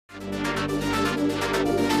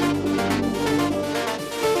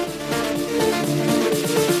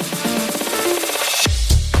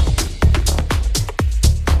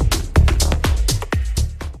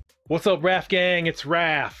What's up, Raf Gang? It's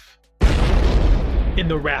Raf in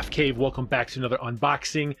the Raf Cave. Welcome back to another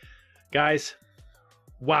unboxing. Guys,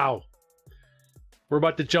 wow. We're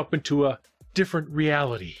about to jump into a different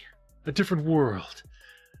reality, a different world.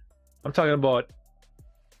 I'm talking about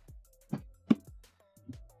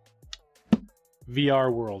VR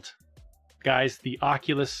world. Guys, the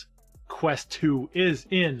Oculus Quest 2 is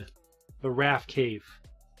in the Raf Cave.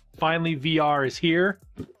 Finally, VR is here.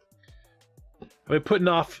 I've been putting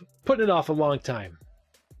it off a long time,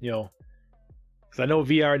 you know, because I know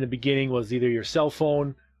VR in the beginning was either your cell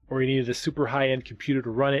phone or you needed a super high-end computer to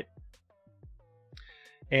run it,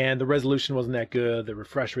 and the resolution wasn't that good, the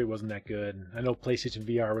refresh rate wasn't that good. I know PlayStation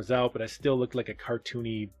VR was out, but it still looked like a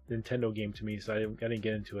cartoony Nintendo game to me, so I didn't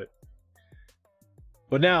get into it.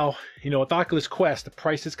 But now, you know, with Oculus Quest, the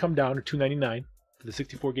price has come down to $299 for the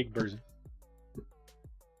 64 gig version,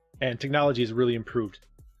 and technology has really improved.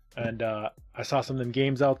 And I saw some of them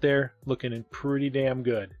games out there looking pretty damn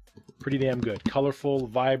good. Pretty damn good. Colorful,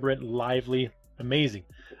 vibrant, lively, amazing.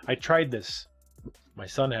 I tried this. My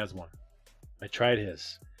son has one. I tried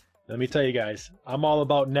his. Let me tell you guys, I'm all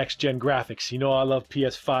about next-gen graphics. You know, I love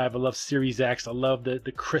PS5, I love Series X, I love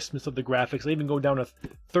the crispness of the graphics. I even go down to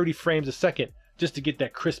 30 frames a second just to get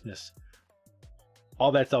that crispness.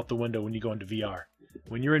 All that's out the window when you go into VR.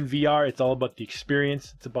 When you're in VR, it's all about the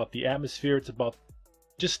experience. It's about the atmosphere. It's about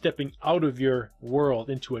just stepping out of your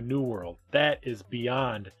world into a new world. That is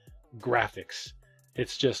beyond graphics.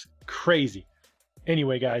 It's just crazy.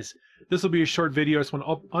 Anyway, guys, this will be a short video. I just want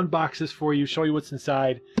to unbox this for you, show you what's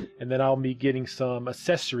inside, and then I'll be getting some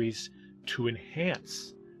accessories to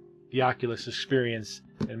enhance the Oculus experience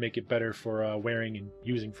and make it better for wearing and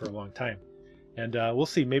using for a long time. And we'll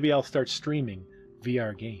see. Maybe I'll start streaming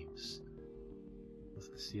VR games.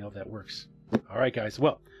 Let's see how that works. All right, guys.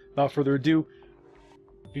 Well, without further ado,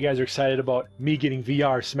 if you guys are excited about me getting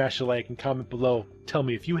VR, smash a like and comment below. Tell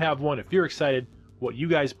me if you have one, if you're excited, what you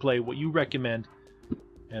guys play, what you recommend,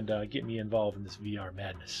 and get me involved in this VR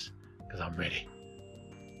madness, because I'm ready.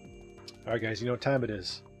 All right, guys, you know what time it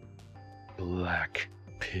is. Black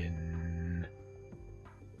pin.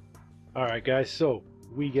 All right, guys, so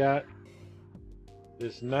we got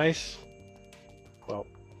this nice, well,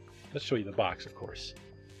 let's show you the box, of course.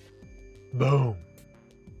 Boom.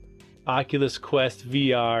 Oculus Quest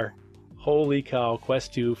VR. Holy cow,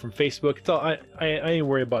 Quest 2 from Facebook. It's all, I ain't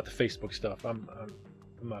worried about the Facebook stuff. I'm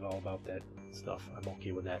not all about that stuff. I'm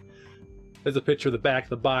okay with that. There's a picture of the back of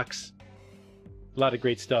the box. A lot of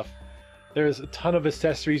great stuff. There's a ton of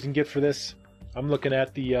accessories you can get for this. I'm looking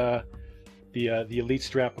at the Elite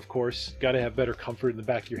strap, of course. Got to have better comfort in the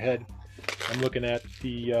back of your head. I'm looking at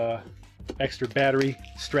the extra battery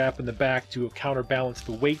strap in the back to counterbalance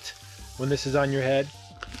the weight when this is on your head.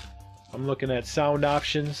 I'm looking at sound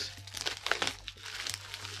options.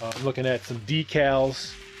 I'm looking at some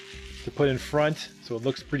decals to put in front, so it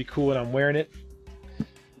looks pretty cool when I'm wearing it.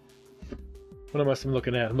 What else am I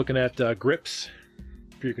looking at? I'm looking at grips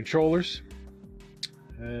for your controllers.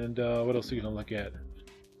 And what else are you gonna look at?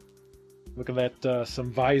 Looking at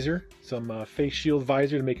some visor, some face shield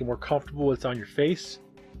visor to make it more comfortable when it's on your face.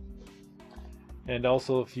 And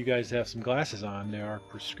also, if you guys have some glasses on, there are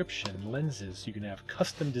prescription lenses you can have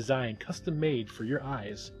custom designed, custom made for your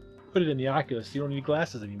eyes. Put it in the Oculus, you don't need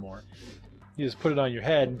glasses anymore. You just put it on your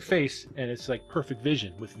head and face, and it's like perfect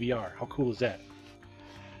vision with VR. How cool is that?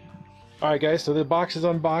 Alright, guys, so the box is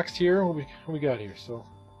unboxed here. What we got here? So,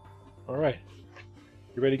 alright.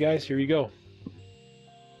 You ready, guys? Here you go.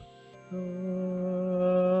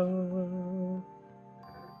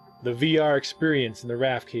 The VR experience in the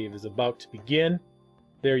Raf Cave is about to begin.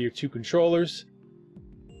 There are your two controllers,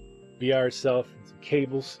 VR itself, and some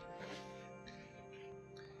cables.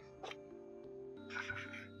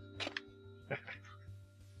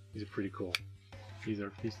 These are pretty cool. These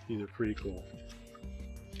are pretty cool.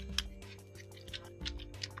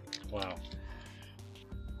 Wow.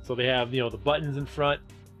 So they have, you know, the buttons in front.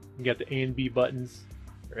 You got the A and B buttons,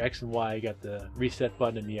 or X and Y. You got the reset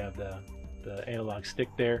button, and you have the analog stick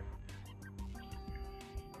there.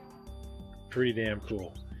 Pretty damn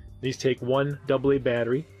cool. These take one AA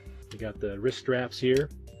battery. You got the wrist straps here,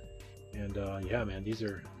 and yeah, man, these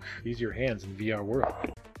are your hands in VR world.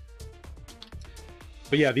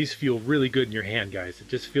 But yeah, these feel really good in your hand, guys. It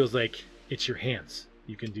just feels like it's your hands.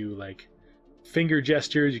 You can do like finger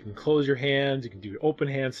gestures. You can close your hands. You can do open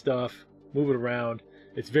hand stuff. Move it around.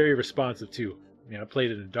 It's very responsive too. I mean, I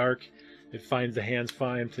played it in the dark. It finds the hands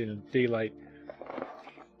fine. Played in daylight.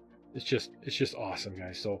 It's just awesome,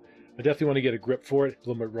 guys. So I definitely want to get a grip for it, a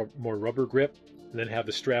little bit more rubber grip, and then have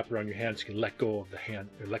the strap around your hand so you can let go of the hand,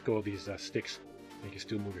 or let go of these sticks, and you can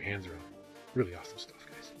still move your hands around. Really awesome stuff,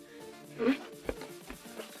 guys.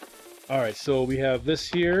 All right, so we have this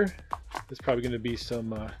here. There's probably going to be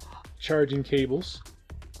some charging cables,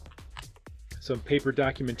 some paper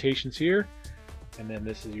documentations here, and then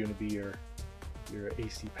this is going to be your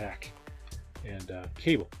AC pack and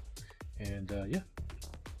cable. And yeah,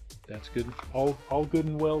 that's good. All good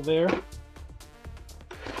and well there.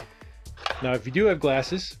 Now, if you do have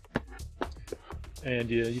glasses and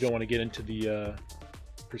you don't want to get into the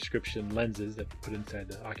prescription lenses that you put inside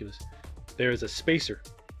the Oculus, there is a spacer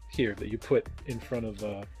here that you put in front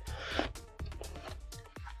of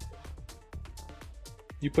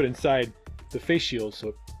you put inside the face shield, so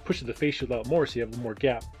it pushes the face shield out more, so you have a little more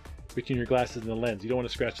gap between your glasses and the lens. You don't want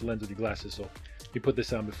to scratch the lens with your glasses, so you put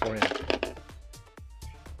this on beforehand.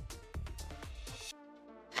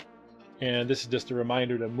 And this is just a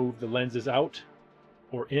reminder to move the lenses out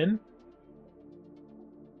or in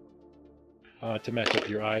to match up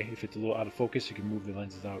your eye. If it's a little out of focus, you can move the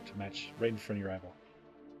lenses out to match right in front of your eyeball.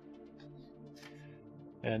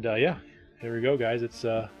 And yeah, here we go, guys. It's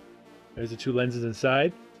there's the two lenses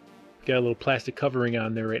inside. Got a little plastic covering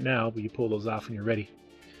on there right now, but you pull those off when you're ready.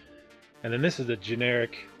 And then this is a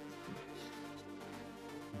generic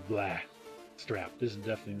strap. This is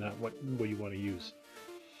definitely not what you want to use.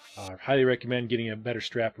 I highly recommend getting a better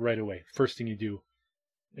strap right away. First thing you do,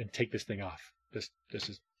 and take this thing off. This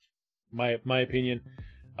is my opinion.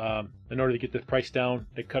 In order to get the price down,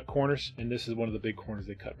 they cut corners, and this is one of the big corners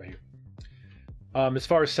they cut right here. As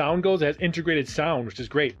far as sound goes, it has integrated sound, which is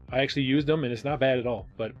great. I actually used them, and it's not bad at all.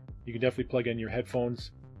 But you can definitely plug in your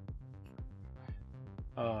headphones.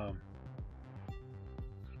 Yeah,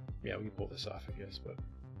 we can pull this off, I guess. But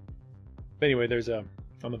anyway, there's on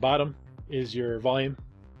the bottom is your volume,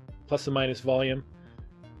 plus and minus volume.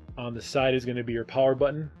 On the side is going to be your power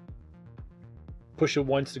button. Push it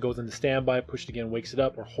once, it goes into standby. Push it again, wakes it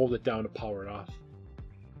up, or hold it down to power it off.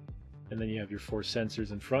 And then you have your 4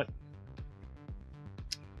 sensors in front.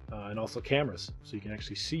 And also cameras, so you can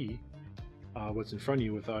actually see what's in front of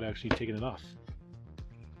you without actually taking it off.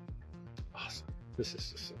 Awesome. This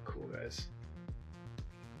is just so cool, guys.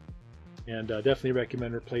 And definitely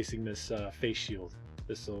recommend replacing this face shield.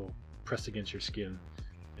 This will press against your skin,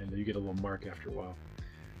 and you get a little mark after a while.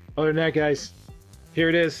 Other than that, guys, here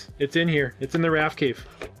it is. It's in here. It's in the Rafcave.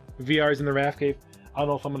 VR is in the Rafcave. I don't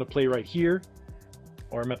know if I'm going to play right here,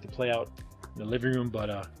 or I'm going to have to play out in the living room,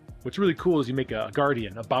 but what's really cool is you make a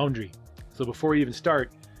guardian, a boundary. So before you even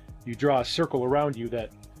start, you draw a circle around you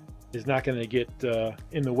that is not going to get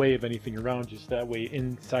in the way of anything around you. So that way,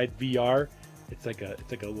 inside VR, it's like a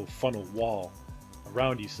little funnel wall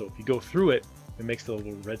around you. So if you go through it, it makes a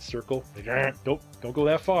little red circle. Like, don't go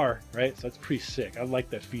that far, right? So that's pretty sick. I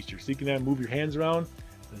like that feature. So you can move your hands around.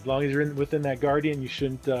 As long as you're within that guardian, you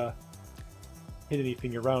shouldn't hit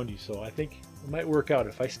anything around you. So I think it might work out.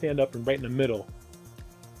 If I stand up and right in the middle,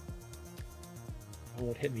 I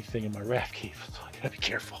won't hit anything in my Rafcave, so I gotta be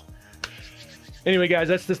careful. Anyway, guys,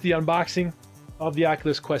 that's just the unboxing of the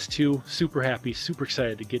Oculus Quest 2. Super happy, super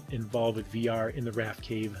excited to get involved with VR in the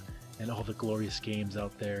Rafcave and all the glorious games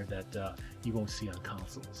out there that you won't see on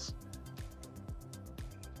consoles.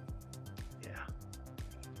 Yeah.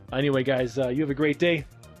 Anyway, guys, you have a great day.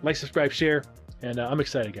 Like, subscribe, share, and I'm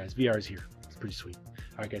excited, guys. VR is here. It's pretty sweet.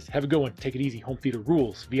 All right, guys, have a good one. Take it easy. Home theater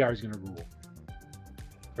rules. VR is gonna rule.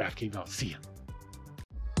 Rafcave out. See ya.